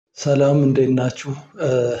ሰላም እንዴት ናችሁ?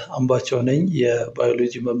 አምባቸው ነኝ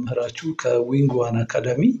የባዮሎጂ መምህራችሁ ከዊንግ ዋን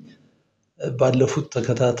አካዳሚ። ባለፉት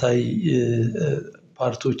ተከታታይ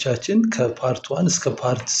ፓርቶቻችን ከፓርት 1 እስከ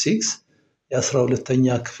ፓርት 6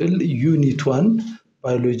 የ12ኛ ክፍል ዩኒት 1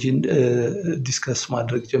 ባዮሎጂን ዲስከስ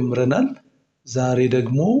ማድረግ ጀምረናል። ዛሬ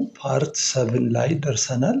ደግሞ ፓርት 7 ላይ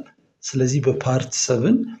ደርሰናል። ስለዚህ በፓርት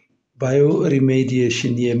 7 ባዮ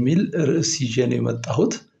ሪሜዲዬሽን የሚል ርዕስ ይዤ ነው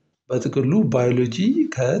የመጣሁት። በጥቅሉ ባዮሎጂ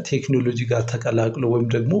ከቴክኖሎጂ ጋር ተቀላቅሎ ወይም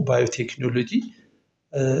ደግሞ ባዮቴክኖሎጂ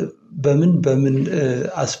በምን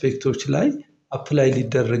አስፔክቶች ላይ አፕላይ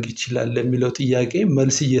ሊደረግ ይችላል ለሚለው ጥያቄ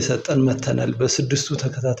መልስ እየሰጠን መተናል በስድስቱ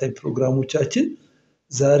ተከታታይ ፕሮግራሞቻችን።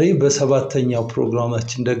 ዛሬ በሰባተኛው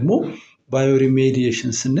ፕሮግራማችን ደግሞ ባዮ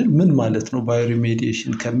ሪሜዲዬሽን ስንል ምን ማለት ነው ባዮ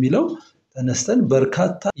ሪሜዲዬሽን ከሚለው ተነስተን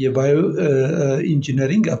በርካታ የባዮ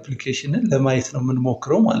ኢንጂነሪንግ አፕሊኬሽንን ለማየት ነው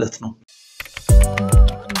የምንሞክረው ማለት ነው።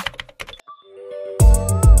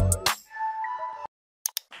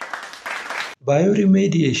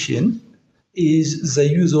 Bioremediation is the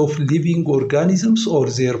use of living organisms or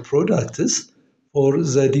their products for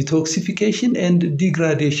the detoxification and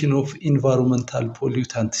degradation of environmental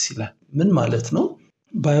pollutants ይላል። ምን ማለት ነው?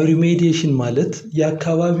 ባዮሪሜዲዬሽን ማለት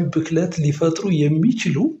የአካባቢ ብክለት ሊፈጥሩ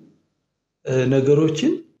የሚችሉ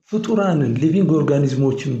ነገሮችን ፍጡራንን ሊቪንግ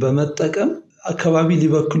ኦርጋኒዝሞችን በመጠቀም አካባቢ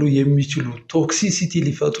ሊበክሉ የሚችሉ ቶክሲሲቲ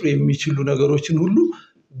ሊፈጥሩ የሚችሉ ነገሮችን ሁሉ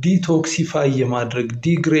ዲቶክሲፋይ የማድረግ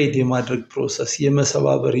ዲግሬድ የማድረግ ፕሮሰስ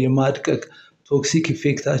የመሰባበር የማድቀቅ ቶክሲክ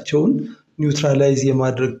ኢፌክታቸውን ኒውትራላይዝ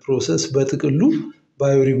የማድረግ ፕሮሰስ በጥቅሉ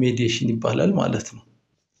ባዮሪሜዲዬሽን ይባላል ማለት ነው።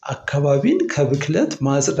 አካባቢን ከብክለት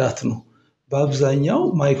ማጽዳት ነው። በአብዛኛው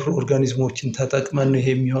ማይክሮ ኦርጋኒዝሞችን ተጠቅመን ነው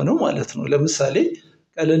የሚሆነው ማለት ነው። ለምሳሌ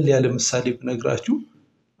ቀለል ያለ ምሳሌ ብነግራችሁ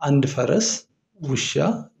አንድ ፈረስ፣ ውሻ፣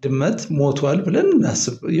 ድመት ሞቷል ብለን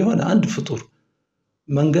እናስብ። የሆነ አንድ ፍጡር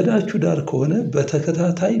መንገዳችሁ ዳር ከሆነ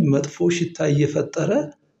በተከታታይ መጥፎ ሽታ እየፈጠረ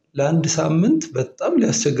ለአንድ ሳምንት በጣም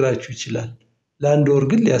ሊያስቸግራችሁ ይችላል። ለአንድ ወር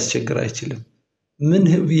ግን ሊያስቸግር አይችልም።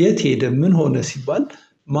 የት ሄደ ምን ሆነ ሲባል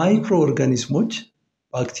ማይክሮ ኦርጋኒዝሞች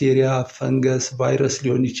ባክቴሪያ፣ ፈንገስ፣ ቫይረስ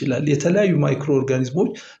ሊሆን ይችላል። የተለያዩ ማይክሮ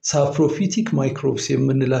ኦርጋኒዝሞች ሳፕሮፊቲክ ማይክሮብስ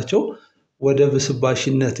የምንላቸው ወደ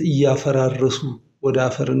ብስባሽነት እያፈራረሱ ወደ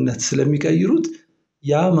አፈርነት ስለሚቀይሩት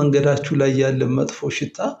ያ መንገዳችሁ ላይ ያለ መጥፎ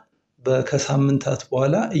ሽታ ከሳምንታት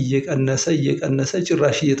በኋላ እየቀነሰ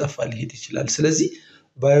ጭራሽ እየጠፋ ሊሄድ ይችላል። ስለዚህ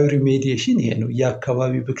ባዮሪሜዲዬሽን ይሄ ነው፣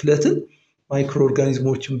 የአካባቢ ብክለትን ማይክሮ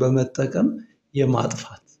ኦርጋኒዝሞችን በመጠቀም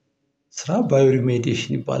የማጥፋት ስራ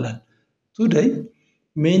ባዮሪሜዲዬሽን ይባላል። ቱዴይ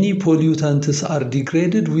many pollutants are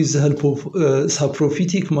degraded with the help of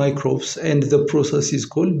saprophytic microbes and the process is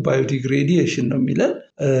called biodegradation ነው የሚለን።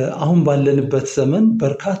 አሁን ባለንበት ዘመን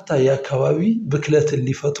በርካታ የአካባቢ ብክለትን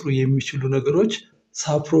ሊፈጥሩ የሚችሉ ነገሮች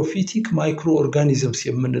ሳፕሮፊቲክ ማይክሮ ኦርጋኒዝምስ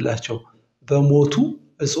የምንላቸው በሞቱ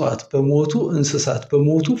እጽዋት፣ በሞቱ እንስሳት፣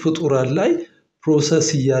 በሞቱ ፍጡራን ላይ ፕሮሰስ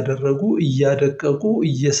እያደረጉ እያደቀቁ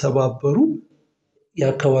እየሰባበሩ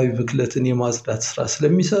የአካባቢ ብክለትን የማጽዳት ስራ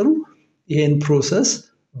ስለሚሰሩ ይሄን ፕሮሰስ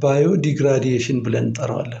ባዮዲግራዲዬሽን ብለን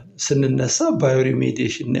እንጠራዋለን። ስንነሳ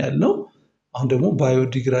ባዮሪሜዲዬሽን ነው ያልነው። አሁን ደግሞ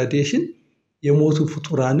ባዮዲግራዲዬሽን የሞቱ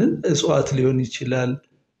ፍጡራንን እጽዋት ሊሆን ይችላል፣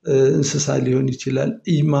 እንስሳ ሊሆን ይችላል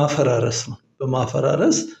ማፈራረስ ነው።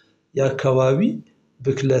 በማፈራረስ የአካባቢ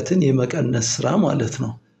ብክለትን የመቀነስ ስራ ማለት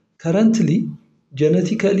ነው። Currently,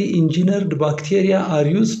 genetically engineered bacteria are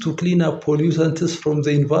used to clean up pollutants from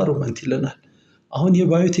the environment ይለናል። አሁን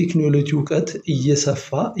የባዮቴክኖሎጂ እውቀት እየሰፋ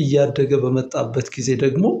እያደገ በመጣበት ጊዜ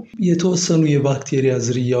ደግሞ የተወሰኑ የባክቴሪያ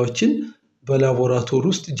ዝርያዎችን በላቦራቶሪ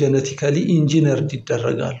ውስጥ ጀነቲካሊ ኢንጂነርድ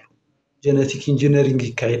ይደረጋሉ። ጀነቲክ ኢንጂነሪንግ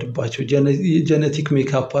ይካሄድባቸው፣ ጀነቲክ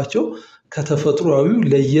ሜካፓቸው ከተፈጥሯዊው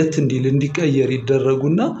ለየት እንዲል እንዲቀየር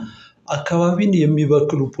ይደረጉና አካባቢን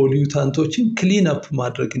የሚበክሉ ፖሊዩታንቶችን ክሊን አፕ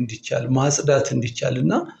ማድረግ እንዲቻል ማጽዳት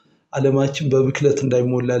እንዲቻልና ዓለማችን በብክለት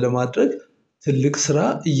እንዳይሞላ ለማድረግ ትልቅ ስራ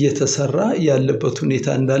እየተሰራ ያለበት ሁኔታ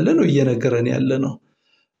እንዳለ ነው እየነገረን ያለ ነው።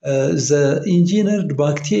 The engineered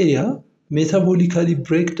bacteria metabolically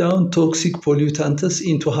break down toxic pollutants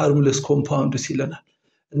into harmless compounds ይለናል።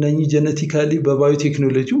 እነኚህ ጀነቲካሊ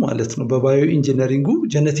በባዮቴክኖሎጂ ማለት ነው በባዮ ኢንጂነሪንጉ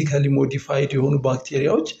ጀነቲካሊ ሞዲፋይድ የሆኑ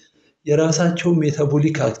ባክቴሪያዎች የራሳቸው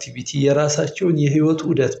ሜታቦሊክ አክቲቪቲ የራሳቸውን የህይወት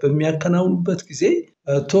ዑደት በሚያከናውኑበት ጊዜ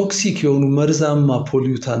ቶክሲክ የሆኑ መርዛማ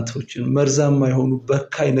ፖሊዩታንቶችን መርዛማ የሆኑ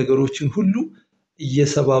በካይ ነገሮችን ሁሉ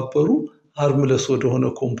እየሰባበሩ ሃርምለስ ወደሆነ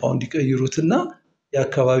ኮምፓውንድ ይቀይሩትና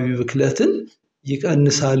የአካባቢ ብክለትን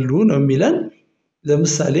ይቀንሳሉ ነው የሚለን።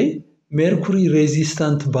 ለምሳሌ ሜርኩሪ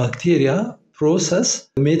ሬዚስታንት ባክቴሪያ process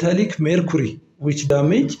metallic mercury which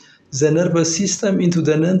damage the nervous system into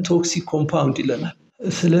the non-toxic compound ይለናል።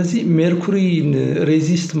 ስለዚህ ሜርኩሪን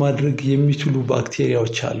ሬዚስት ማድረግ የሚችሉ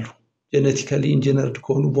ባክቴሪያዎች አሉ። ጄኔቲካሊ ኢንጂነርድ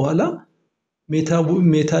ከሆኑ በኋላ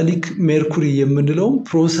ሜታሊክ ሜርኩሪ የምንለው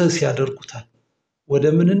ፕሮሰስ ያደርጉታል ወደ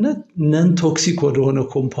ምንነት ነን ቶክሲክ ወደሆነ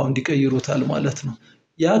ኮምፓውንድ ይቀይሩታል ማለት ነው።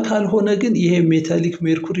 ያ ካልሆነ ግን ይሄ ሜታሊክ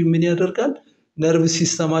ሜርኩሪ ምን ያደርጋል? ነርቭ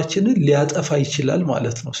ሲስተማችንን ሊያጠፋ ይችላል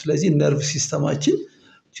ማለት ነው። ስለዚህ ነርቭ ሲስተማችን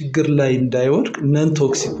ችግር ላይ እንዳይወድቅ ነን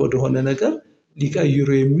ቶክሲክ ወደሆነ ነገር ሊቀይሩ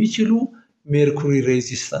የሚችሉ ሜርኩሪ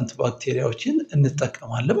ሬዚስታንት ባክቴሪያዎችን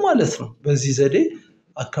እንጠቀማለን ማለት ነው። በዚህ ዘዴ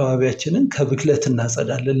አካባቢያችንን ከብክለት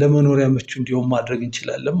እናጸዳለን፣ ለመኖሪያ ምቹ እንዲሆን ማድረግ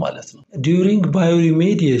እንችላለን ማለት ነው። ዱሪንግ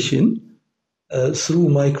ባዮሪሜዲዬሽን through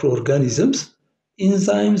microorganisms,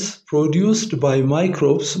 enzymes produced by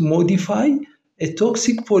microbes modify a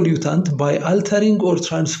toxic pollutant by altering or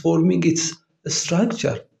transforming its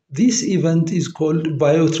structure. This event is called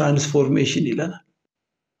biotransformation ይለናል።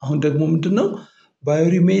 አሁን ደግሞ ምንድነው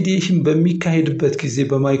ባዮሪሜዲዬሽን በሚካሄድበት ጊዜ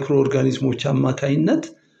በማይክሮ ኦርጋኒዝሞች አማካይነት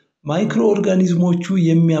ማይክሮ ኦርጋኒዝሞቹ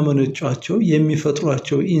የሚያመነጯቸው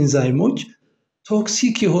የሚፈጥሯቸው ኢንዛይሞች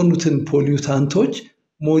ቶክሲክ የሆኑትን ፖሊዩታንቶች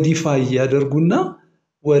ሞዲፋይ ያደርጉና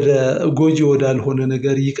ወደ ጎጂ ወዳልሆነ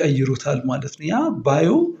ነገር ይቀይሩታል ማለት ነው። ያ ባዮ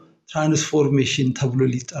ትራንስፎርሜሽን ተብሎ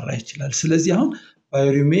ሊጠራ ይችላል። ስለዚህ አሁን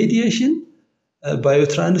ባዮሪሜዲዬሽን፣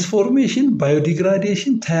 ባዮትራንስፎርሜሽን፣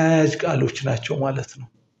 ባዮዲግራዴሽን ተያያዥ ቃሎች ናቸው ማለት ነው።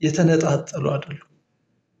 የተነጣጠሉ አይደሉም።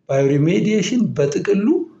 ባዮሪሜዲዬሽን በጥቅሉ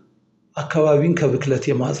አካባቢን ከብክለት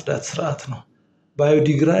የማጽዳት ስርዓት ነው።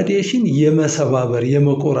 ባዮዲግራዴሽን የመሰባበር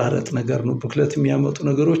የመቆራረጥ ነገር ነው። ብክለት የሚያመጡ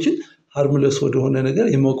ነገሮችን ሃርምለስ ወደሆነ ነገር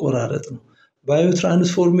የመቆራረጥ ነው።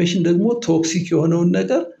 ባዮትራንስፎርሜሽን ደግሞ ቶክሲክ የሆነውን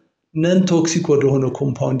ነገር ነን ቶክሲክ ወደሆነ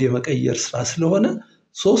ኮምፓውንድ የመቀየር ስራ ስለሆነ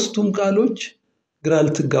ሶስቱም ቃሎች ግራ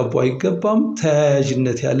ልትጋቡ አይገባም።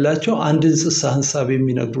 ተያያዥነት ያላቸው አንድን ጽንሰ ሐሳብ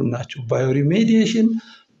የሚነግሩ ናቸው። ባዮሪሜዲዬሽን፣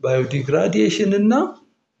 ባዮዲግራዴሽን እና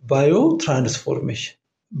ባዮትራንስፎርሜሽን።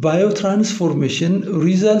 ባዮትራንስፎርሜሽን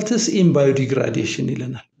ሪዛልትስ ኢን ባዮዲግራዴሽን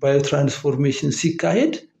ይለናል። ባዮትራንስፎርሜሽን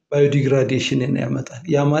ሲካሄድ ባዮዲግራዴሽንን ያመጣል።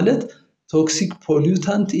 ያ ማለት ቶክሲክ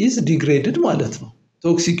ፖሊዩታንት ኢዝ ዲግሬድድ ማለት ነው።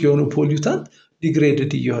 ቶክሲክ የሆነ ፖሊዩታንት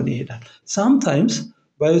ዲግሬድድ እየሆነ ይሄዳል። ሳምታይምስ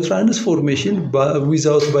ባዮትራንስፎርሜሽን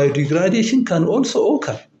ዊዛውት ባዮዲግራዴሽን ካን ኦልሶ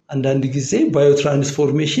ኦከር። አንዳንድ ጊዜ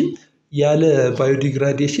ባዮትራንስፎርሜሽን ያለ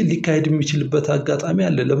ባዮዲግራዴሽን ሊካሄድ የሚችልበት አጋጣሚ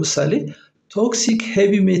አለ። ለምሳሌ ቶክሲክ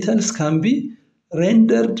ሄቪ ሜታልስ ካን ቢ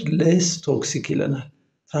ሬንደርድ ሌስ ቶክሲክ ይለናል።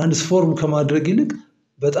 ትራንስፎርም ከማድረግ ይልቅ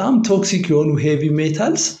በጣም ቶክሲክ የሆኑ ሄቪ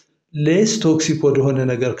ሜታልስ ሌስ ቶክሲክ ወደሆነ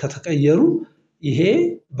ነገር ከተቀየሩ ይሄ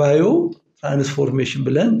ባዮ ትራንስፎርሜሽን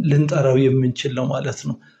ብለን ልንጠራው የምንችል ነው ማለት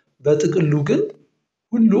ነው። በጥቅሉ ግን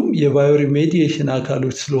ሁሉም የባዮሪሜዲዬሽን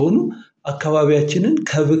አካሎች ስለሆኑ አካባቢያችንን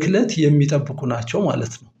ከብክለት የሚጠብቁ ናቸው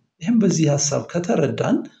ማለት ነው። ይህም በዚህ ሐሳብ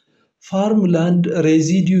ከተረዳን ፋርምላንድ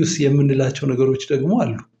ሬዚዲዩስ የምንላቸው ነገሮች ደግሞ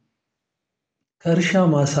አሉ። ከእርሻ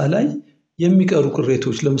ማሳ ላይ የሚቀሩ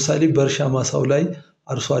ቅሬቶች፣ ለምሳሌ በእርሻ ማሳው ላይ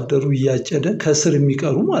አርሶ አደሩ እያጨደ ከስር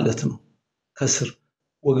የሚቀሩ ማለት ነው። ከስር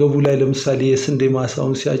ወገቡ ላይ ለምሳሌ የስንዴ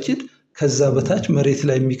ማሳውን ሲያጭድ ከዛ በታች መሬት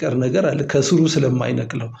ላይ የሚቀር ነገር አለ ከስሩ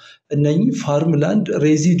ስለማይነቅለው። እነኚህ ፋርምላንድ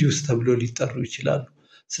ሬዚዲዩስ ተብሎ ሊጠሩ ይችላሉ።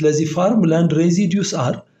 ስለዚህ ፋርምላንድ ሬዚዲዩስ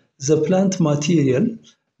አር ዘ ፕላንት ማቴሪያል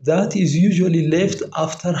that is usually left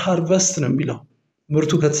after harvest ነው የሚለው።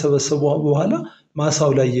 ምርቱ ከተሰበሰበ በኋላ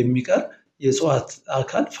ማሳው ላይ የሚቀር የእጽዋት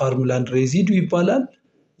አካል ፋርምላንድ ሬዚዲዩ ይባላል።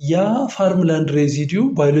 ያ ፋርምላንድ ሬዚዲዩ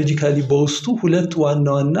ባዮሎጂካሊ በውስጡ ሁለት ዋና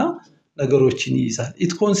ዋና ነገሮችን ይይዛል።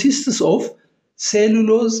 it consists of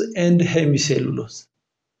cellulose and hemicellulose።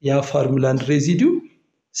 ያ ፋርምላንድ ሬዚዲዩ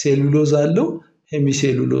ሴሉሎዝ አለው፣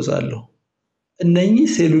 ሄሚሴሉሎዝ አለው። እነኚህ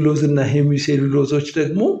ሴሉሎዝ እና ሄሚሴሉሎዞች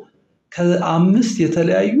ደግሞ ከአምስት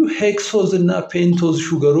የተለያዩ ሄክሶዝ እና ፔንቶዝ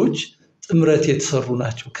ሹገሮች ጥምረት የተሰሩ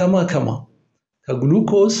ናቸው። ከማ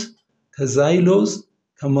ከግሉኮዝ፣ ከዛይሎዝ፣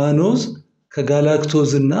 ከማኖዝ፣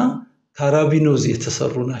 ከጋላክቶዝ እና ከአራቢኖዝ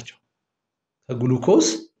የተሰሩ ናቸው። ከግሉኮዝ፣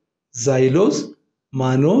 ዛይሎዝ፣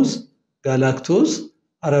 ማኖዝ፣ ጋላክቶዝ፣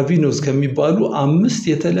 አራቢኖዝ ከሚባሉ አምስት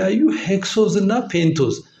የተለያዩ ሄክሶዝ እና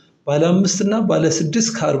ፔንቶዝ ባለ 5 እና ባለ 6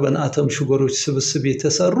 ካርበን አተም ሹገሮች ስብስብ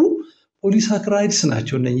የተሰሩ ፖሊሳክራይድስ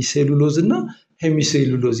ናቸው። እነኚህ ሴሉሎዝ እና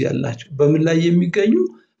ሄሚሴሉሎዝ ያላቸው በምን ላይ የሚገኙ?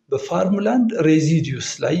 በፋርምላንድ ሬዚዲዩስ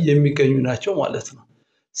ላይ የሚገኙ ናቸው ማለት ነው።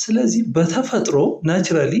 ስለዚህ በተፈጥሮ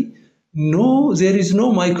ናቹራሊ there is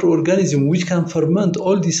no microorganism which can ferment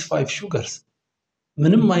all these 5 sugars።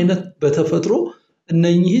 ምንም አይነት በተፈጥሮ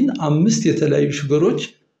እነኚህን 5 የተለያዩ ሹገሮች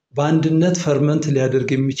በአንድነት ፈርመንት ሊያደርግ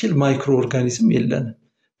የሚችል ማይክሮ ኦርጋኒዝም የለንም።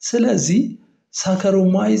 ስለዚህ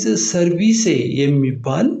ሳካሮማይዘስ ሰርቪሴ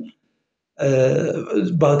የሚባል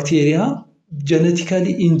ባክቴሪያ ጄኔቲካሊ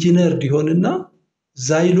ኢንጂነርድ ይሆንና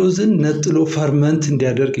ዛይሎዝን ነጥሎ ፈርመንት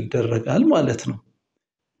እንዲያደርግ ይደረጋል ማለት ነው።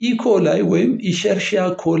 ኢኮላይ ወይም ኢሸርሺያ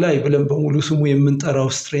ኮላይ ብለን በሙሉ ስሙ የምንጠራው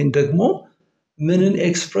ስትሬን ደግሞ ምንን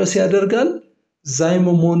ኤክስፕረስ ያደርጋል?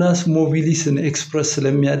 ዛይሞሞናስ ሞቢሊስን ኤክስፕረስ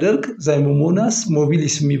ስለሚያደርግ ዛይሞሞናስ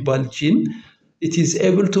ሞቢሊስ የሚባል ጂን it is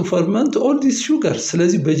able to ferment all these sugars።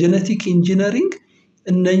 ስለዚህ በጄኔቲክ ኢንጂነሪንግ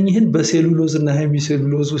እነኚህን በሴሉሎዝ እና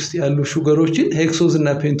ሄሚሴሉሎዝ ውስጥ ያሉ ሹገሮችን ሄክሶዝ እና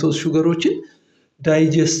ፔንቶዝ ሹገሮችን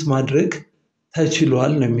ዳይጀስት ማድረግ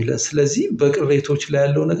ተችሏል ነው የሚለው። ስለዚህ በቅሬቶች ላይ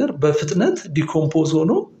ያለው ነገር በፍጥነት ዲኮምፖዝ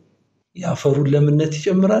ሆኖ የአፈሩን ለምነት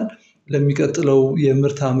ይጨምራል። ለሚቀጥለው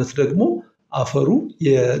የምርት ዓመት ደግሞ አፈሩ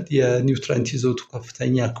የኒውትሪየንት ይዘቱ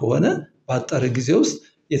ከፍተኛ ከሆነ ባጠረ ጊዜ ውስጥ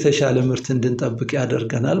የተሻለ ምርት እንድንጠብቅ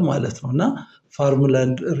ያደርገናል ማለት ነውና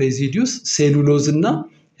ፋርምላንድ ሬዚዲዩስ ሴሉሎዝ እና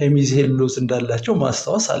ሄሚሴሉሎዝ እንዳላቸው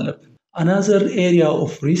ማስታወስ አለብን። Another area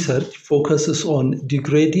of research focuses on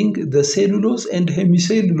degrading the cellulose and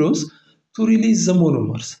hemicellulose to release the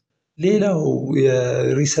monomers። ሌላው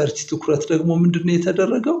የሪሰርች ትኩረት ደግሞ ምንድነው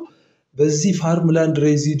የተደረገው? በዚህ ፋርምላንድ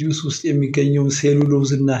ሬዚዲዩስ ውስጥ የሚገኘው ሴሉሎዝ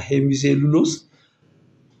እና ሄሚሴሉሎዝ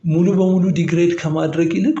ሙሉ በሙሉ ዲግሬድ ከማድረግ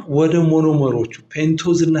ይልቅ ወደ ሞኖመሮቹ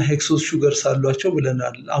ፔንቶዝ እና ሄክሶዝ ሹገርስ አሏቸው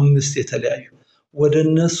ብለናል፣ 5 የተለያዩ ወደ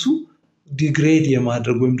እነሱ ዲግሬድ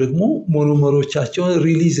የማድረግ ወይም ደግሞ ሞኖመሮቻቸውን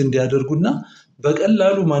ሪሊዝ እንዲያደርጉና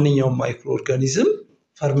በቀላሉ ማንኛውም ማይክሮ ኦርጋኒዝም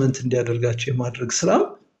ፈርመንት እንዲያደርጋቸው የማድረግ ስራም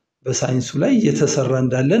በሳይንሱ ላይ እየተሰራ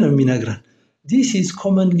እንዳለ ነው የሚነግረን። This is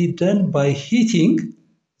commonly done by heating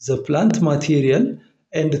the plant material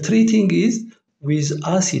and treating it with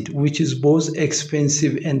acid which is both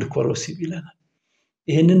expensive and corrosive ይለናል።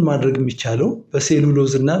 ይህንን ማድረግ የሚቻለው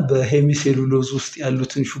በሴሉሎዝ እና በሄሚሴሉሎዝ ውስጥ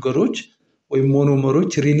ያሉትን ሹገሮች ወይም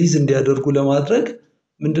ሞኖመሮች ሪሊዝ እንዲያደርጉ ለማድረግ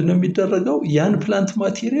ምንድነው የሚደረገው? ያን ፕላንት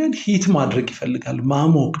ማቴሪያል ሂት ማድረግ ይፈልጋል፣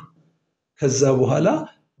 ማሞቅ። ከዛ በኋላ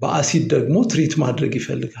በአሲድ ደግሞ ትሪት ማድረግ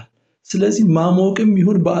ይፈልጋል። ስለዚህ ማሞቅም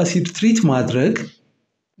ይሁን በአሲድ ትሪት ማድረግ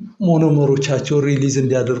ሞኖመሮቻቸው ሪሊዝ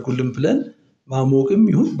እንዲያደርጉልን ብለን ማሞቅም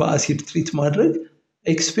ይሁን በአሲድ ትሪት ማድረግ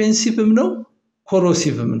ኤክስፔንሲቭም ነው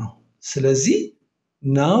ኮሮሲቭም ነው። ስለዚህ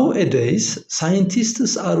nowadays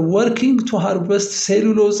scientists are working to harvest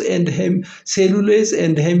cellulose and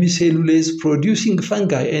hemicellulose producing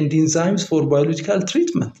fungi and enzymes for biological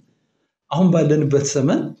treatment። አሁን ባለንበት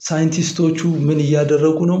ዘመን ሳይንቲስቶቹ ምን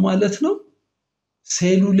እያደረጉ ነው ማለት ነው?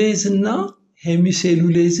 ሴሉሌዝ እና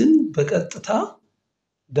ሄሚሴሉሌዝን በቀጥታ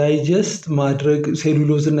ዳይጀስት ማድረግ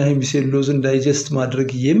ሴሉሎዝ እና ሄሚሴሉሎዝን ዳይጀስት ማድረግ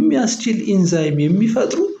የሚያስችል ኢንዛይም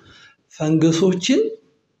የሚፈጥሩ ፈንገሶችን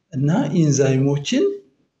እና ኢንዛይሞችን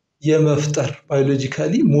የመፍጠር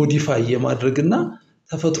ባዮሎጂካሊ ሞዲፋይ የማድረግና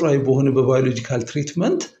ተፈጥሯዊ በሆነ በባዮሎጂካል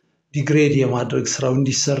ትሪትመንት ዲግሬድ የማድረግ ስራው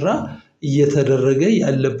እንዲሰራ እየተደረገ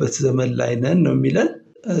ያለበት ዘመን ላይ ነን ነው የሚለን።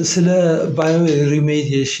 ስለ ባዮ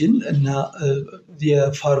ሪሜዲዬሽን እና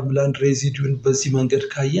የፋርምላንድ ሬዚዲዩን በዚህ መንገድ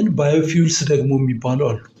ካየን ባዮፊውልስ ደግሞ የሚባሉ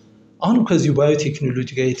አሉ። አሁንም ከዚሁ ባዮቴክኖሎጂ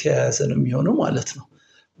ጋር የተያያዘ ነው የሚሆነው ማለት ነው።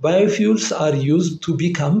 Biofuels are used to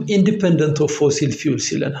become independent of fossil fuels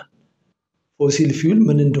ይለናል። ፎሲል ፊውል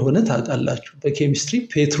ምን እንደሆነ ታውቃላችሁ? በኬሚስትሪ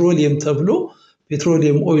ፔትሮሊየም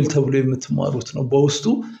ኦይል ተብሎ የምትማሩት ነው። በውስጡ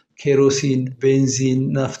ኬሮሲን፣ ቤንዚን፣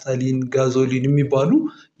 ናፍታሊን፣ ጋዞሊን የሚባሉ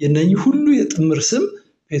የነኚህ ሁሉ የጥምር ስም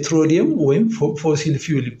ፔትሮሊየም ወይም ፎሲል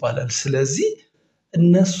ፊውል ይባላል። ስለዚህ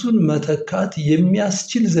እነሱን መተካት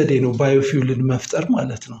የሚያስችል ዘዴ ነው ባዮፊውልን መፍጠር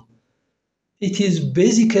ማለት ነው። It is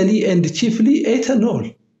basically and chiefly ethanol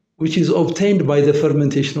which is obtained by the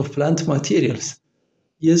fermentation of plant materials።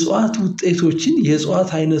 የእጽዋት ውጤቶችን የእጽዋት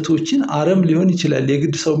አይነቶችን አረም ሊሆን ይችላል፣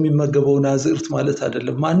 የግድ ሰው የሚመገበውን አዝርት ማለት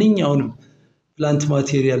አይደለም። ማንኛውንም ፕላንት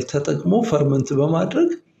ማቴሪያል ተጠቅሞ ፈርመንት በማድረግ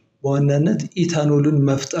በዋናነት ኢታኖልን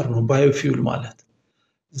መፍጠር ነው ባዮፊውል ማለት።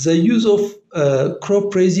 The use of crop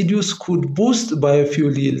residues could boost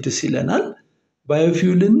biofuel yields ይለናል።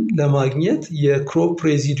 ባዮፊውልን ለማግኘት የክሮፕ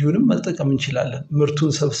ሬዚዲዩንም መጠቀም እንችላለን።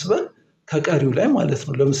 ምርቱን ሰብስበን ከቀሪው ላይ ማለት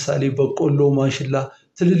ነው። ለምሳሌ በቆሎ፣ ማሽላ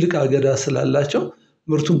ትልልቅ አገዳ ስላላቸው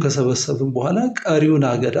ምርቱን ከሰበሰብን በኋላ ቀሪውን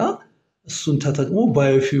አገዳ እሱን ተጠቅሞ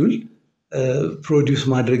ባዮፊውል ፕሮዲዩስ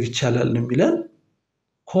ማድረግ ይቻላል ነው የሚለን።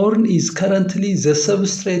 ኮርን is currently the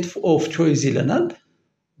substrate of choice ይለናል።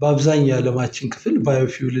 በአብዛኛው የዓለማችን ክፍል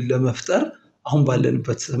ባዮፊውልን ለመፍጠር አሁን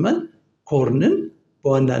ባለንበት ዘመን ኮርንን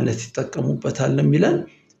በዋናነት ይጠቀሙበታል ነው የሚለን።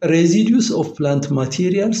 Residues of plant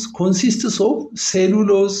materials consists of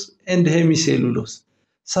cellulose and hemicellulose.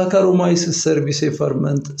 Saccharomyces cerevisiae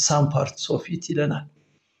ferment some parts of it ይለናል።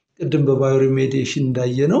 ቅድም በባዮሪሜዲዬሽን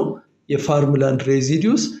እንዳየነው የፋርምላንድ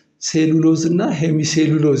ሬዚዲዩስ ሴሉሎዝ እና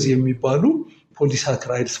ሄሚሴሉሎዝ የሚባሉ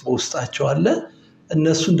ፖሊሳክራይድስ በውስጣቸው አለ።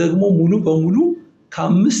 እነሱን ደግሞ ሙሉ በሙሉ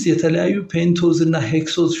ከ5 የተለያዩ ፔንቶዝ እና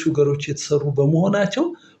ሄክሶዝ ሹገሮች የተሰሩ በመሆናቸው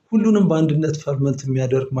ሁሉንም በአንድነት ፈርመንት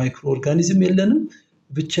የሚያደርግ ማይክሮ ኦርጋኒዝም የለንም።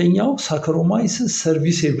 ብቸኛው ሳካሮማይሲስ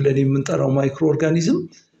ሰርቪሴ ብለን የምንጠራው ማይክሮ ኦርጋኒዝም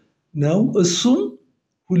ነው። እሱም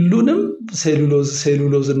ሁሉንም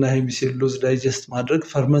ሴሉሎዝ እና ሄሚሴሉሎዝ ዳይጀስት ማድረግ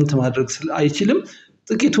ፈርመንት ማድረግ አይችልም።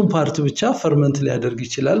 ጥቂቱን ፓርት ብቻ ፈርመንት ሊያደርግ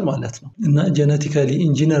ይችላል ማለት ነው። እና ጄኔቲካሊ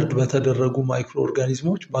ኢንጂነርድ በተደረጉ ማይክሮ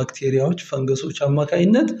ኦርጋኒዝሞች፣ ባክቴሪያዎች፣ ፈንገሶች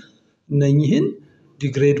አማካይነት እነኚህን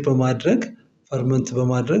ዲግሬድ በማድረግ ፈርመንት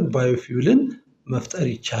በማድረግ ባዮፊውልን መፍጠር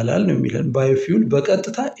ይቻላል ነው የሚለን። ባዮፊውል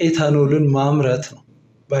በቀጥታ ኤታኖልን ማምረት ነው።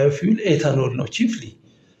 ባዮፊውል ኤታኖል ነው ቺፍሊ።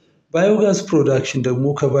 ባዮጋዝ ፕሮዳክሽን ደግሞ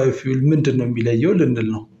ከባዮፊውል ምንድን ነው የሚለየው ልንል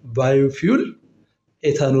ነው። ባዮፊውል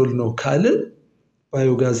ኤታኖል ነው ካልን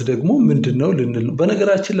ባዮጋዝ ደግሞ ምንድን ነው ልንል ነው።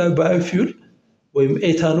 በነገራችን ላይ ባዮፊውል ወይም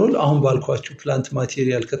ኤታኖል አሁን ባልኳችሁ ፕላንት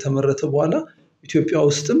ማቴሪያል ከተመረተ በኋላ ኢትዮጵያ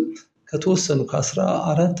ውስጥም ከተወሰኑ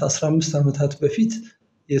ከ14-15 ዓመታት በፊት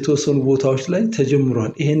የተወሰኑ ቦታዎች ላይ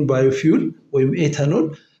ተጀምሯል። ይሄን ባዮፊውል ወይም ኤታኖል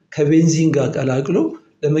ከቤንዚን ጋር ቀላቅሎ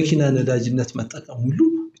ለመኪና ነዳጅነት መጠቀም ሁሉ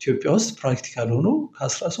ኢትዮጵያ ውስጥ ፕራክቲካል ሆኖ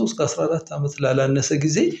ከ13-14 ዓመት ላላነሰ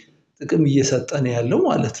ጊዜ ጥቅም እየሰጠን ያለው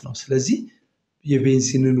ማለት ነው። ስለዚህ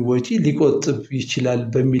የቤንዚንን ወጪ ሊቆጥብ ይችላል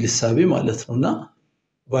በሚል እሳቤ ማለት ነው። እና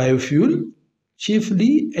ባዮፊውል ቺፍሊ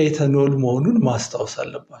ኤታኖል መሆኑን ማስታወስ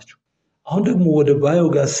አለባቸው። አሁን ደግሞ ወደ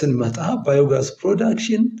ባዮጋዝ ስንመጣ ባዮጋዝ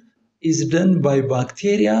ፕሮዳክሽን is done by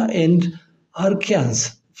bacteria and archaeans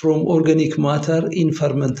from organic matter in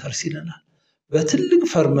fermenters ይለናል። በትልቅ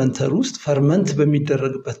ፈርመንተር ውስጥ ፈርመንት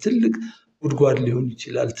በሚደረግበት ትልቅ ጉድጓድ ሊሆን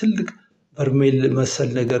ይችላል፣ ትልቅ በርሜል መሰል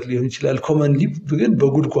ነገር ሊሆን ይችላል። ኮመንሊ ግን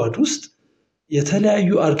በጉድጓድ ውስጥ የተለያዩ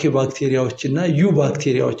አርኬ ባክቴሪያዎች እና ዩ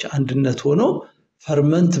ባክቴሪያዎች አንድነት ሆነው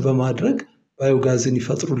ፈርመንት በማድረግ ባዮጋዝን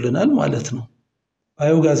ይፈጥሩልናል ማለት ነው።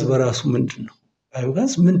 ባዮጋዝ በራሱ ምንድን ነው?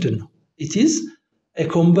 ባዮጋዝ ምንድን ነው? It is a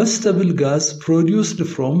combustible gas produced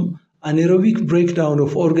from anaerobic breakdown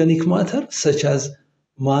of organic matter such as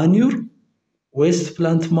manure, waste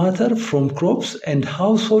plant matter from crops and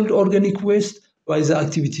household organic waste by the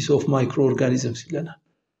activities of microorganisms ይለናል።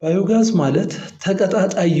 ባዮጋዝ ማለት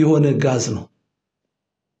ተቀጣጣይ የሆነ ጋዝ ነው።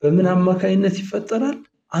 በምን አማካይነት ይፈጠራል?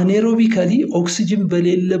 አኔሮቢካሊ ኦክሲጅን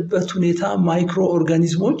በሌለበት ሁኔታ ማይክሮ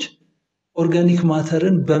ኦርጋኒዝሞች ኦርጋኒክ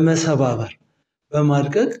ማተርን በመሰባበር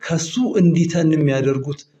በማድቀቅ ከሱ እንዲተን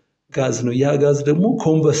የሚያደርጉት ጋዝ ነው። ያ ጋዝ ደግሞ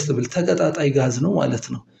ኮምበስትብል ተቀጣጣይ ጋዝ ነው ማለት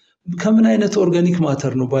ነው። ከምን አይነት ኦርጋኒክ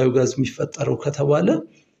ማተር ነው ባዮጋዝ የሚፈጠረው ከተባለ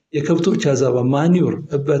የከብቶች አዛባ ማኒውር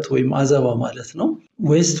እበት ወይም አዛባ ማለት ነው።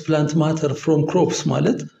 ዌስት ፕላንት ማተር ፍሮም ክሮፕስ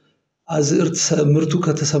ማለት አዝርት ምርቱ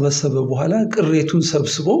ከተሰበሰበ በኋላ ቅሬቱን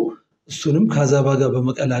ሰብስበው እሱንም ከአዛባ ጋር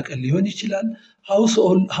በመቀላቀል ሊሆን ይችላል።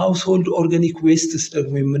 ሃውስሆልድ ኦርጋኒክ ዌስትስ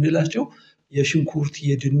ደግሞ የምንላቸው የሽንኩርት፣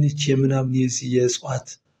 የድንች፣ የምናምን የዚህ የእጽዋት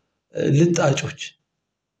ልጣጮች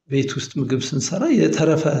ቤት ውስጥ ምግብ ስንሰራ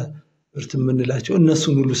የተረፈ ምርት የምንላቸው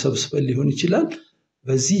እነሱን ሁሉ ሰብስበን ሊሆን ይችላል።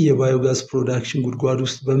 በዚህ የባዮጋዝ ፕሮዳክሽን ጉድጓድ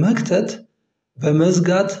ውስጥ በመክተት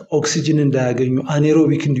በመዝጋት ኦክሲጅን እንዳያገኙ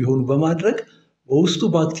አኔሮቢክ እንዲሆኑ በማድረግ በውስጡ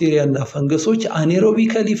ባክቴሪያ እና ፈንገሶች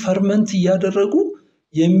አኔሮቢካሊ ፈርመንት እያደረጉ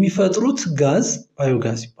የሚፈጥሩት ጋዝ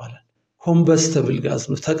ባዮጋዝ ይባላል። ኮምበስተብል ጋዝ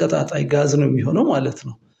ነው፣ ተቀጣጣይ ጋዝ ነው የሚሆነው ማለት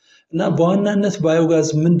ነው። እና በዋናነት ባዮጋዝ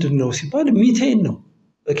ምንድን ነው ሲባል ሚቴን ነው።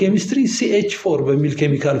 በኬሚስትሪ CH4 በሚል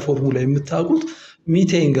ኬሚካል ፎርሙላ የምታውቁት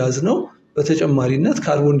ሚቴን ጋዝ ነው። በተጨማሪነት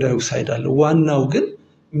ካርቦን ዳይኦክሳይድ አለው። ዋናው ግን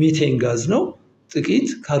ሚቴን ጋዝ ነው፣ ጥቂት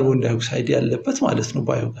ካርቦን ዳይኦክሳይድ ያለበት ማለት ነው።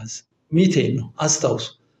 ባዮጋዝ ሚቴን ነው አስታውሱ።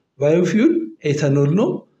 ባዮፊውል ኤታኖል ነው፣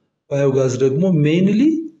 ባዮጋዝ ደግሞ ሜንሊ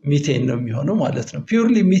ሚቴን ነው የሚሆነው ማለት ነው።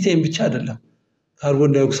 ፒውርሊ ሚቴን ብቻ አይደለም፣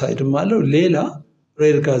 ካርቦን ዳይኦክሳይድም አለው። ሌላ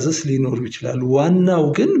ሬር ጋዝስ ሊኖሩ ይችላሉ። ዋናው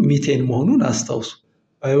ግን ሚቴን መሆኑን አስታውሱ።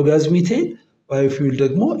 ባዮጋዝ ሚቴን፣ ባዮፊውል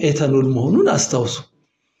ደግሞ ኤታኖል መሆኑን አስታውሱ።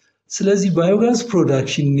 ስለዚህ ባዮጋዝ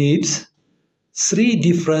ፕሮዳክሽን ኒድስ 3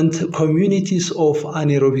 different communities of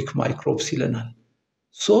anaerobic microbes ይለናል።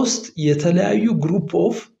 3 የተለያዩ ግሩፕ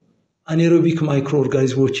ኦፍ አኔሮቢክ ማይክሮ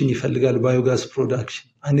ኦርጋኒዝሞችን ይፈልጋል ባዮጋዝ ፕሮዳክሽን።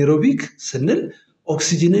 አኔሮቢክ ስንል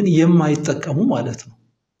ኦክሲጅንን የማይጠቀሙ ማለት ነው።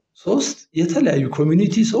 3 የተለያዩ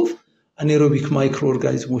ኮሚኒቲስ ኦፍ አኔሮቢክ ማይክሮ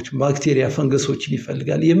ኦርጋኒዝሞች ባክቴሪያ፣ ፈንገሶችን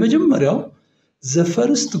ይፈልጋል። የመጀመሪያው the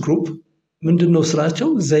first group ምንድነው ስራቸው?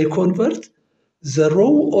 they convert the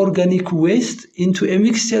raw organic waste into a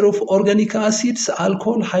mixture of organic acids,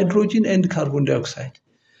 alcohol, hydrogen and carbon dioxide.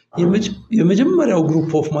 የመጀመሪያው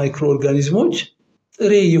ግሩፕ ኦፍ ማይክሮ ኦርጋኒዝሞች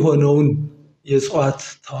ጥሬ የሆነውን የእጽዋት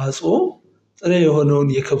ተዋጽኦ፣ ጥሬ የሆነውን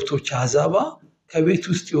የከብቶች አዛባ፣ ከቤት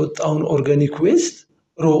ውስጥ የወጣውን ኦርጋኒክ ዌስት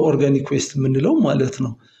ሮ ኦርጋኒክ ዌስት የምንለው ማለት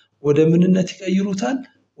ነው ወደ ምንነት ይቀይሩታል?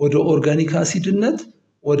 ወደ ኦርጋኒክ አሲድነት፣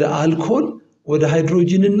 ወደ አልኮል፣ ወደ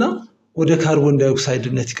ሃይድሮጂን እና ወደ ካርቦን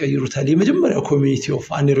ዳይኦክሳይድነት ይቀይሩታል። የመጀመሪያው ኮሚኒቲ ኦፍ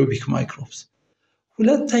አኔሮቢክ ማይክሮብስ።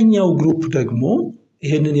 ሁለተኛው ግሩፕ ደግሞ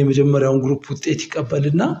ይሄንን የመጀመሪያውን ግሩፕ ውጤት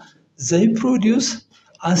ይቀበልና they produce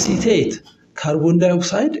acetate, carbon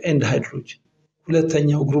dioxide and hydrogen።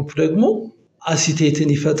 ሁለተኛው ግሩፕ ደግሞ አሲቴትን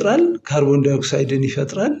ይፈጥራል፣ ካርቦን ዳይኦክሳይድን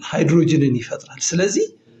ይፈጥራል፣ ሃይድሮጅንን ይፈጥራል። ስለዚህ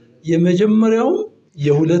የመጀመሪያው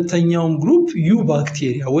የሁለተኛውም ግሩፕ ዩ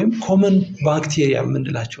ባክቴሪያ ወይም ኮመን ባክቴሪያ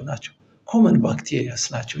የምንላቸው ናቸው። ኮመን ባክቴሪያስ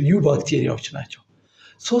ናቸው፣ ዩ ባክቴሪያዎች ናቸው።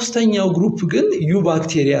 ሶስተኛው ግሩፕ ግን ዩ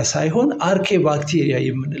ባክቴሪያ ሳይሆን አርኬ ባክቴሪያ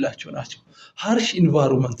የምንላቸው ናቸው። ሃርሽ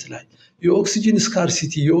ኢንቫይሮንመንት ላይ የኦክሲጅን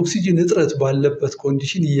ስካርሲቲ የኦክሲጅን እጥረት ባለበት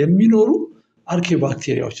ኮንዲሽን የሚኖሩ አርኬ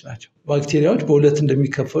ባክቴሪያዎች ናቸው። ባክቴሪያዎች በሁለት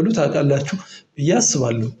እንደሚከፈሉ ታውቃላችሁ ብዬ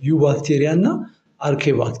አስባለሁ። ዩ ባክቴሪያ እና አርኬ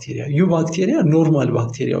ባክቴሪያ። ዩ ባክቴሪያ ኖርማል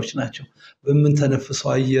ባክቴሪያዎች ናቸው። በምንተነፍሰው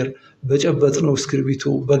አየር፣ በጨበጥነው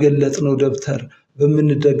እስክርቢቶ፣ በገለጥነው ደብተር፣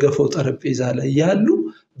 በምንደገፈው ጠረጴዛ ላይ ያሉ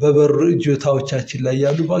በበር እጆታዎቻችን ላይ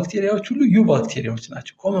ያሉ ባክቴሪያዎች ሁሉ ዩ ባክቴሪያዎች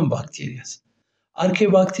ናቸው፣ ኮመን ባክቴሪያስ። አርኬ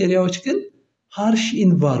ባክቴሪያዎች ግን ሃርሽ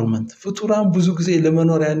ኢንቫይሮንመንት ፍጡራን ብዙ ጊዜ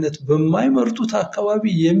ለመኖሪያነት በማይመርጡት አካባቢ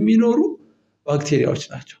የሚኖሩ ባክቴሪያዎች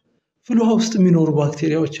ናቸው። ፍልውሃ ውስጥ የሚኖሩ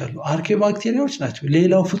ባክቴሪያዎች አሉ፣ አርኬ ባክቴሪያዎች ናቸው።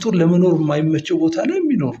 ሌላው ፍጡር ለመኖር የማይመቸው ቦታ ላይ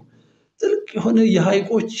የሚኖሩ ጥልቅ የሆነ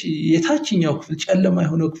የሐይቆች የታችኛው ክፍል ጨለማ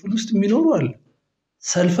የሆነ ክፍል ውስጥ የሚኖሩ አሉ።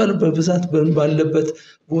 ሰልፈር በብዛት ባለበት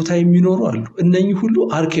ቦታ የሚኖሩ አሉ። እነኚህ ሁሉ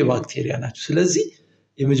አርኬ ባክቴሪያ ናቸው። ስለዚህ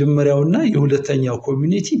የመጀመሪያውና የሁለተኛው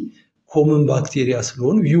ኮሚኒቲ ኮመን ባክቴሪያ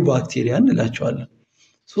ስለሆኑ ዩ ባክቴሪያ እንላቸዋለን።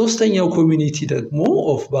 ሶስተኛው ኮሚኒቲ ደግሞ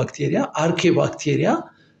ኦፍ ባክቴሪያ አርኬ ባክቴሪያ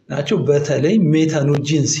ናቸው። በተለይ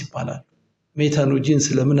ሜታኖጂንስ ይባላል። ሜታኖጂንስ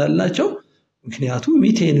ለምን አልናቸው? ምክንያቱም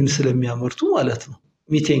ሚቴንን ስለሚያመርቱ ማለት ነው።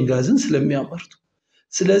 ሚቴን ጋዝን ስለሚያመርቱ።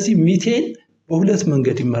 ስለዚህ ሚቴን በሁለት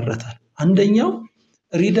መንገድ ይመረታል። አንደኛው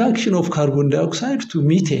ሪዳክሽን ኦፍ ካርቦን ዳይኦክሳይድ ቱ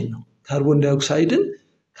ሚቴን ነው። ካርቦን ዳይኦክሳይድን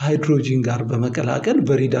ከሃይድሮጂን ጋር በመቀላቀል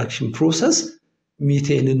በሪዳክሽን ፕሮሰስ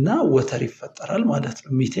ሚቴንና ወተር ይፈጠራል ማለት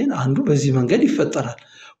ነው። ሚቴን አንዱ በዚህ መንገድ ይፈጠራል።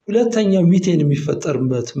 ሁለተኛው ሚቴን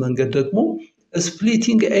የሚፈጠርበት መንገድ ደግሞ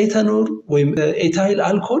ስፕሊቲንግ ኤታኖል ወይም ኤታይል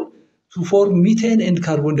አልኮል ቱ ፎርም ሚቴን ኤንድ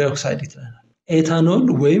ካርቦን ዳይኦክሳይድ ይለናል። ኤታኖል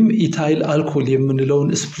ወይም ኢታይል አልኮል የምንለውን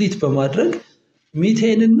ስፕሊት በማድረግ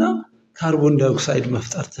ሚቴንና ካርቦን ዳይኦክሳይድ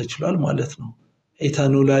መፍጠር ተችሏል ማለት ነው።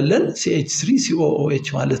 ኤታኖል አለን CH3COOH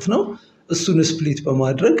ማለት ነው። እሱን ስፕሊት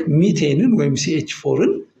በማድረግ ሚቴንን ወይም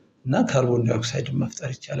CH4ን እና ካርቦን ዳይኦክሳይድን መፍጠር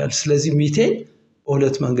ይቻላል። ስለዚህ ሚቴን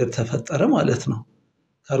በሁለት መንገድ ተፈጠረ ማለት ነው።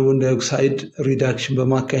 ካርቦን ዳይኦክሳይድ ሪዳክሽን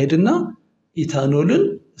በማካሄድና ኢታኖልን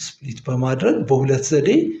ስፕሊት በማድረግ በሁለት ዘዴ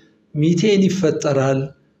ሚቴን ይፈጠራል።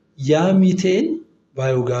 ያ ሚቴን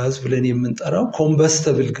ባዮጋዝ ብለን የምንጠራው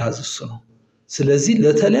ኮምበስተብል ጋዝ እሱ ነው። ስለዚህ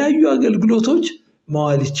ለተለያዩ አገልግሎቶች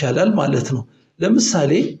ማዋል ይቻላል ማለት ነው።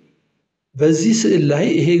 ለምሳሌ በዚህ ስዕል ላይ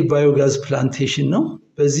ይሄ ባዮጋዝ ፕላንቴሽን ነው።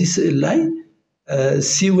 በዚህ ስዕል ላይ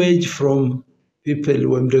ሲዌጅ ፍሮም ፒፕል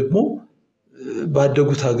ወይም ደግሞ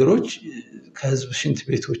ባደጉት ሀገሮች ከህዝብ ሽንት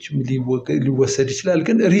ቤቶች ሊወሰድ ይችላል፣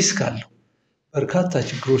 ግን ሪስክ አለው። በርካታ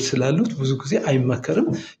ችግሮች ስላሉት ብዙ ጊዜ አይመከርም።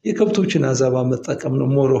 የከብቶችን አዛባ መጠቀም ነው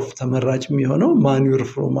ሞሮፍ ተመራጭ የሚሆነው። ማኒውር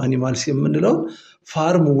ፍሮም አኒማልስ የምንለው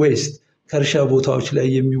ፋርም ዌስት ከእርሻ ቦታዎች ላይ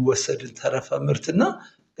የሚወሰድን ተረፈ ምርትና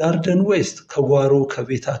ጋርደን ዌስት ከጓሮ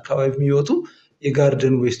ከቤት አካባቢ የሚወጡ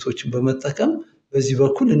የጋርደን ዌስቶችን በመጠቀም በዚህ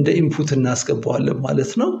በኩል እንደ ኢንፑት እናስገባዋለን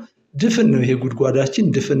ማለት ነው። ድፍን ነው ይሄ ጉድጓዳችን፣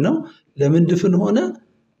 ድፍን ነው። ለምን ድፍን ሆነ?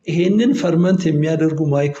 ይሄንን ፈርመንት የሚያደርጉ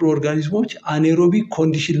ማይክሮ ኦርጋኒዝሞች አኔሮቢክ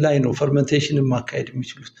ኮንዲሽን ላይ ነው ፈርመንቴሽንን ማካሄድ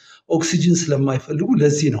የሚችሉት። ኦክሲጅን ስለማይፈልጉ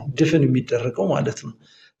ለዚህ ነው ድፍን የሚደረገው ማለት ነው።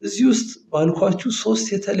 እዚህ ውስጥ ባልኳችሁ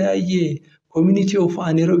 3 የተለያየ ኮሚኒቲ ኦፍ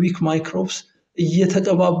አኔሮቢክ ማይክሮብስ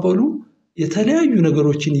እየተቀባበሉ የተለያዩ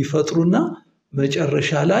ነገሮችን ይፈጥሩና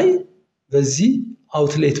መጨረሻ ላይ በዚህ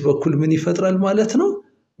አውትሌት በኩል ምን ይፈጥራል ማለት ነው?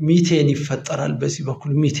 ሚቴን ይፈጠራል። በዚህ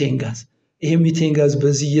በኩል ሚቴን ጋዝ። ይሄ ሚቴን ጋዝ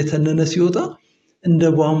በዚህ እየተነነ ሲወጣ እንደ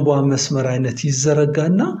ቧንቧ መስመር አይነት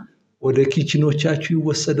ይዘረጋና ወደ ኪችኖቻችሁ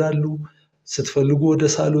ይወሰዳሉ። ስትፈልጉ ወደ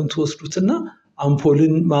ሳሎን ትወስዱትና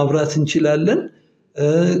አምፖልን ማብራት እንችላለን።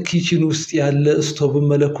 ኪችን ውስጥ ያለ ስቶቭን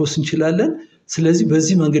መለኮስ እንችላለን። ስለዚህ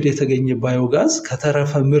በዚህ መንገድ የተገኘ ባዮጋዝ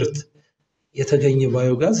ከተረፈ ምርት የተገኘ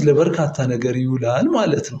ባዮጋዝ ለበርካታ ነገር ይውላል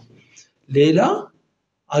ማለት ነው። ሌላ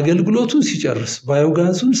አገልግሎቱን ሲጨርስ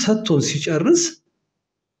ባዮጋዙን ሰጥቶን ሲጨርስ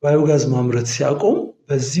ባዮጋዝ ማምረት ሲያቆም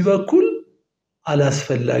በዚህ በኩል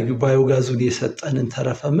አላስፈላጊው ባዮጋዙን የሰጠንን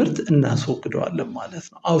ተረፈ ምርት እናስወግደዋለን ማለት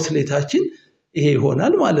ነው። አውትሌታችን ይሄ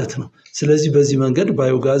ይሆናል ማለት ነው። ስለዚህ በዚህ መንገድ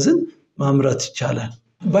ባዮጋዝን ማምረት ይቻላል።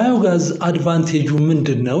 ባዮጋዝ አድቫንቴጁ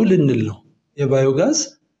ምንድነው ልንል ነው። የባዮጋዝ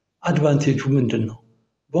አድቫንቴጁ ምንድነው?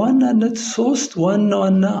 በዋናነት 3 ዋና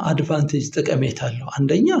ዋና አድቫንቴጅ ጠቀሜታ አለው።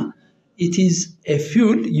 አንደኛ it is a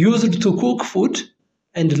fuel used to cook food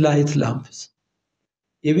and light lamps።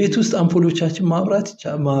 የቤት ውስጥ አምፖሎቻችን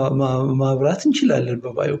ማብራት እንችላለን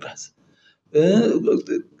በባዮጋዝ።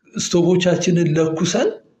 ስቶቮቻችንን ለኩሰን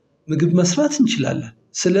ምግብ መስራት እንችላለን።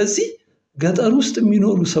 ስለዚህ ገጠር ውስጥ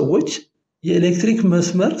የሚኖሩ ሰዎች የኤሌክትሪክ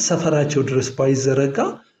መስመር ሰፈራቸው ድረስ ባይዘረጋ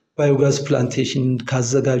ባዮጋዝ ፕላንቴሽን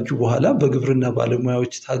ካዘጋጁ በኋላ በግብርና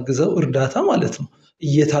ባለሙያዎች ታግዘው እርዳታ ማለት ነው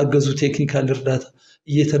እየታገዙ ቴክኒካል እርዳታ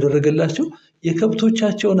እየተደረገላቸው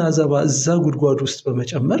የከብቶቻቸውን አዘባ እዛ ጉድጓድ ውስጥ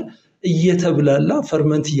በመጨመር እየተብላላ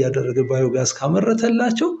ፈርመንት እያደረገ ባዮጋዝ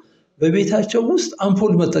ካመረተላቸው በቤታቸው ውስጥ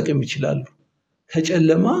አምፖል መጠቀም ይችላሉ።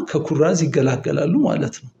 ከጨለማ ከኩራዝ ይገላገላሉ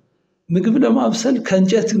ማለት ነው። ምግብ ለማብሰል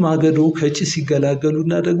ከእንጨት ማገዶ ከጭስ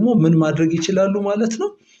ይገላገሉና ደግሞ ምን ማድረግ ይችላሉ ማለት ነው?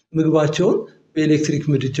 ምግባቸውን በኤሌክትሪክ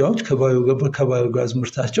ምድጃዎች ከባዮጋዝ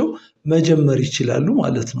ምርታቸው መጀመር ይችላሉ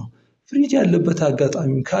ማለት ነው። ፍሪጅ ያለበት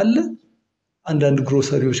አጋጣሚ ካለ አንዳንድ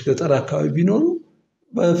ግሮሰሪዎች ገጠር አካባቢ ቢኖሩ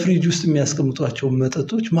በፍሪጅ ውስጥ የሚያስቀምጧቸው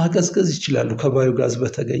መጠጦች ማቀዝቀዝ ይችላሉ ከባዮጋዝ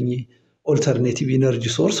በተገኘ ኦልተርኔቲቭ ኢነርጂ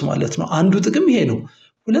ሶርስ ማለት ነው። አንዱ ጥቅም ይሄ ነው።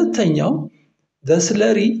 ሁለተኛው the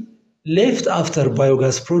slurry left after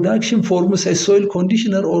biogas production forms a soil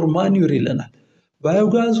conditioner or manure ይለናል።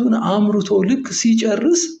 ባዮጋዙን አምርቶ ልክ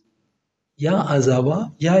ሲጨርስ ያ አዛባ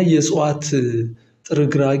ያ የእጽዋት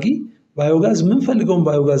ጥርግራጊ ባዮጋዝ ምንፈልገውን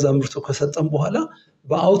ባዮጋዝ አምርቶ ከሰጠን በኋላ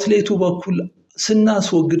በአውትሌቱ በኩል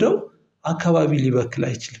ስናስወግደው አካባቢ ሊበክል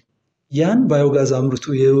አይችልም። ያን ባዮጋዝ አምርቶ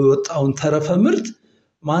የወጣውን ተረፈ ምርት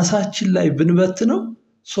ማሳችን ላይ ብንበትነው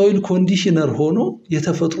ሶይል ኮንዲሽነር ሆኖ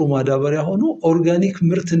የተፈጥሮ ማዳበሪያ ሆኖ ኦርጋኒክ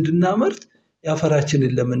ምርት እንድናመርት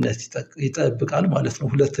የአፈራችንን ለምነት ይጠብቃል ማለት ነው።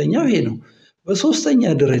 ሁለተኛው ይሄ ነው።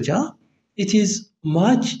 በሶስተኛ ደረጃ it is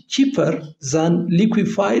much cheaper than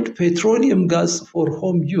liquefied petroleum gas for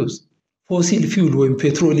home use. ፎሲል ፊውል ወይም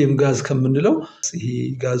ፔትሮሊየም ጋዝ ከምንለው ይሄ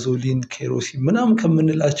ጋዞሊን ኬሮሲን ምናምን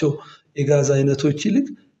ከምንላቸው የጋዝ አይነቶች ይልቅ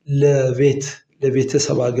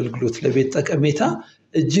ለቤተሰብ አገልግሎት ለቤት ጠቀሜታ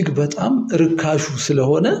እጅግ በጣም ርካሹ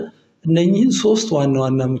ስለሆነ እነኚህን ሶስት ዋና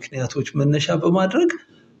ዋና ምክንያቶች መነሻ በማድረግ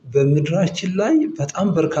በምድራችን ላይ በጣም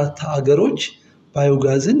በርካታ ሀገሮች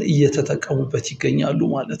ባዮጋዝን እየተጠቀሙበት ይገኛሉ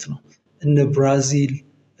ማለት ነው። እነ ብራዚል፣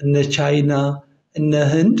 እነ ቻይና፣ እነ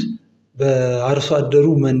ህንድ በአርሶ አደሩ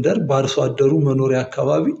መንደር በአርሶ አደሩ መኖሪያ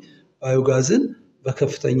አካባቢ ባዮጋዝን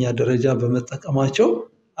በከፍተኛ ደረጃ በመጠቀማቸው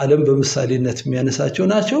ዓለም በምሳሌነት የሚያነሳቸው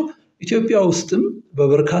ናቸው። ኢትዮጵያ ውስጥም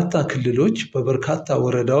በበርካታ ክልሎች በበርካታ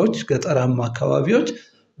ወረዳዎች ገጠራማ አካባቢዎች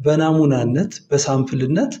በናሙናነት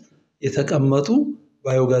በሳምፕልነት የተቀመጡ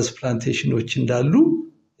ባዮጋዝ ፕላንቴሽኖች እንዳሉ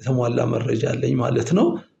የተሟላ መረጃ አለኝ ማለት ነው።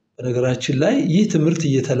 በነገራችን ላይ ይህ ትምህርት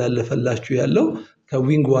እየተላለፈላችሁ ያለው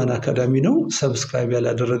ከዊንግ ዋን አካዳሚ ነው። ሰብስክራይብ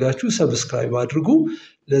ያላደረጋችሁ ሰብስክራይብ አድርጉ።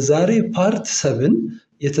 ለዛሬ ፓርት 7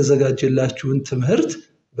 የተዘጋጀላችሁን ትምህርት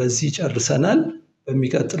በዚህ ጨርሰናል።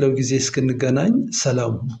 በሚቀጥለው ጊዜ እስክንገናኝ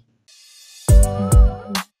ሰላም ሁኑ።